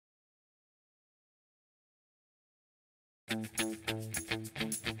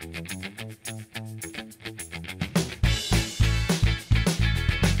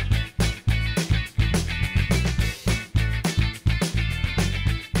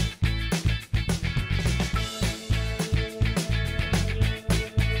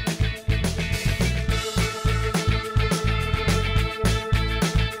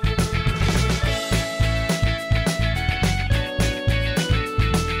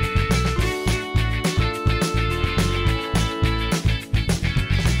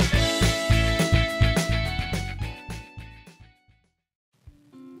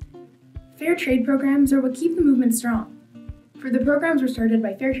Fair trade programs are what keep the movement strong. The programs were started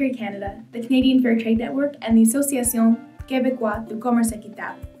by Fair Trade Canada, the Canadian Fair Trade Network, and the Association Québécoise du Commerce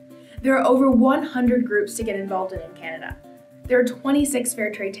Équitable. There are over 100 groups to get involved in Canada. There are 26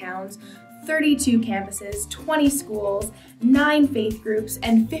 fair trade towns, 32 campuses, 20 schools, 9 faith groups,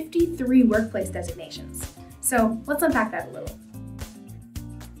 and 53 workplace designations. So let's unpack that a little.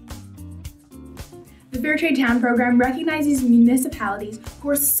 The Fair Trade Town program recognizes municipalities who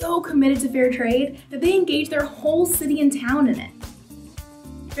are so committed to fair trade that they engage their whole city and town in it.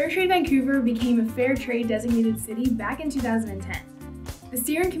 Fair Trade Vancouver became a fair trade designated city back in 2010. The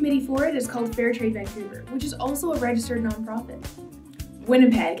steering committee for it is called Fair Trade Vancouver, which is also a registered nonprofit.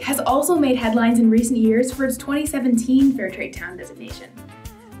 Winnipeg has also made headlines in recent years for its 2017 Fair Trade Town designation.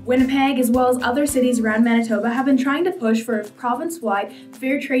 Winnipeg, as well as other cities around Manitoba, have been trying to push for a province-wide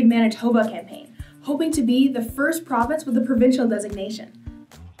Fair Trade Manitoba campaign, hoping to be the first province with a provincial designation.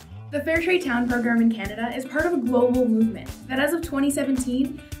 The Fair Trade Town program in Canada is part of a global movement that, as of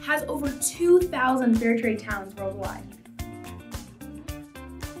 2017, has over 2,000 fair trade towns worldwide.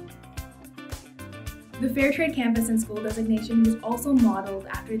 The Fair Trade Campus and School designation was also modeled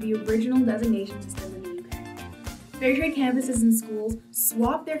after the original designation system in the UK. Fair Trade campuses and schools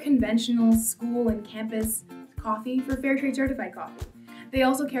swapped their conventional school and campus coffee for Fair Trade certified coffee. They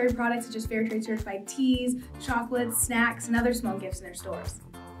also carry products such as Fair Trade certified teas, chocolates, snacks, and other small gifts in their stores.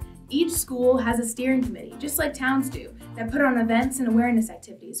 Each school has a steering committee, just like towns do, that put on events and awareness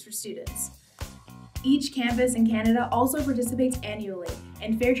activities for students. Each campus in Canada also participates annually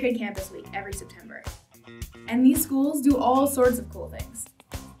in Fair Trade Campus Week every September. And these schools do all sorts of cool things.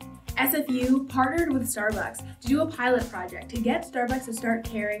 SFU partnered with Starbucks to do a pilot project to get Starbucks to start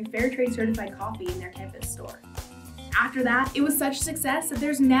carrying Fair Trade certified coffee in their campus store. After that, it was such a success that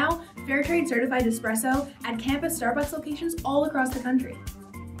there's now Fair Trade certified espresso at campus Starbucks locations all across the country.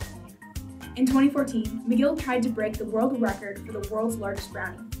 In 2014, McGill tried to break the world record for the world's largest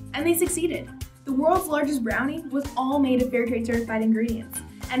brownie, and they succeeded. The world's largest brownie was all made of Fair Trade certified ingredients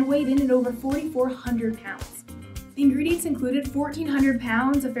and weighed in at over 4,400 pounds. The ingredients included 1,400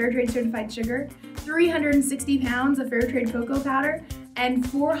 pounds of Fair Trade certified sugar, 360 pounds of Fair Trade cocoa powder, and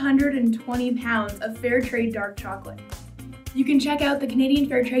 420 pounds of Fair Trade dark chocolate. You can check out the Canadian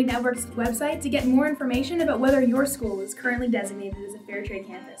Fair Trade Network's website to get more information about whether your school is currently designated as a Fair Trade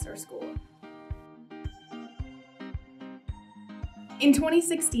campus or school. In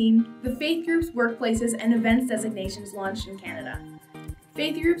 2016, the Faith Groups, Workplaces, and Events designations launched in Canada.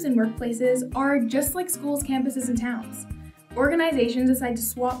 Faith groups and workplaces are just like schools, campuses, and towns. Organizations decide to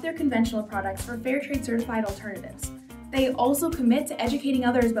swap their conventional products for Fair Trade certified alternatives. They also commit to educating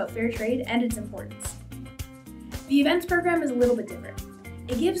others about fair trade and its importance. The events program is a little bit different.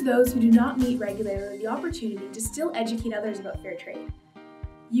 It gives those who do not meet regularly the opportunity to still educate others about fair trade.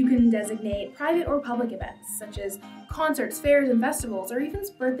 You can designate private or public events, such as concerts, fairs, and festivals, or even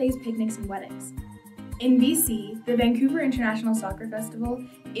birthdays, picnics, and weddings. In BC, the Vancouver International Soccer Festival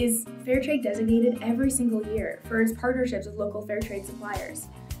is fair trade designated every single year for its partnerships with local fair trade suppliers.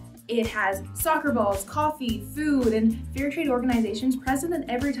 It has soccer balls, coffee, food, and fair trade organizations present at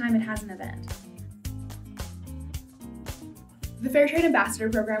every time it has an event. The Fair Trade Ambassador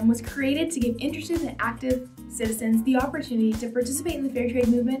Program was created to give interested and active citizens the opportunity to participate in the fair trade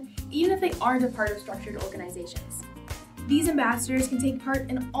movement even if they aren't a part of structured organizations. These ambassadors can take part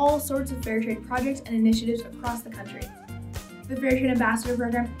in all sorts of fair trade projects and initiatives across the country. The Fair Trade Ambassador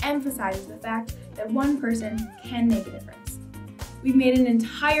Program emphasizes the fact that one person can make a difference. We've made an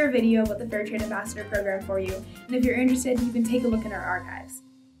entire video about the Fair Trade Ambassador Program for you, and if you're interested, you can take a look in our archives.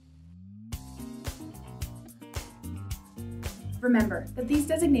 Remember that these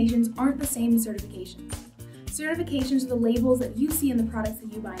designations aren't the same as certifications. Certifications are the labels that you see in the products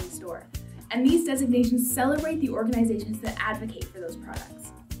that you buy in the store, and these designations celebrate the organizations that advocate for those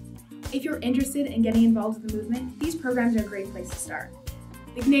products. If you're interested in getting involved with the movement, these programs are a great place to start.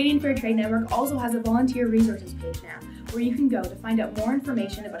 The Canadian Fair Trade Network also has a volunteer resources page now, where you can go to find out more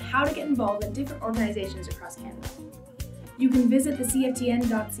information about how to get involved in different organizations across Canada. You can visit the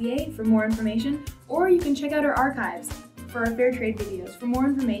cftn.ca for more information, or you can check out our archives. for our fair trade videos for more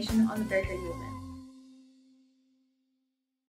information on the fair trade movement.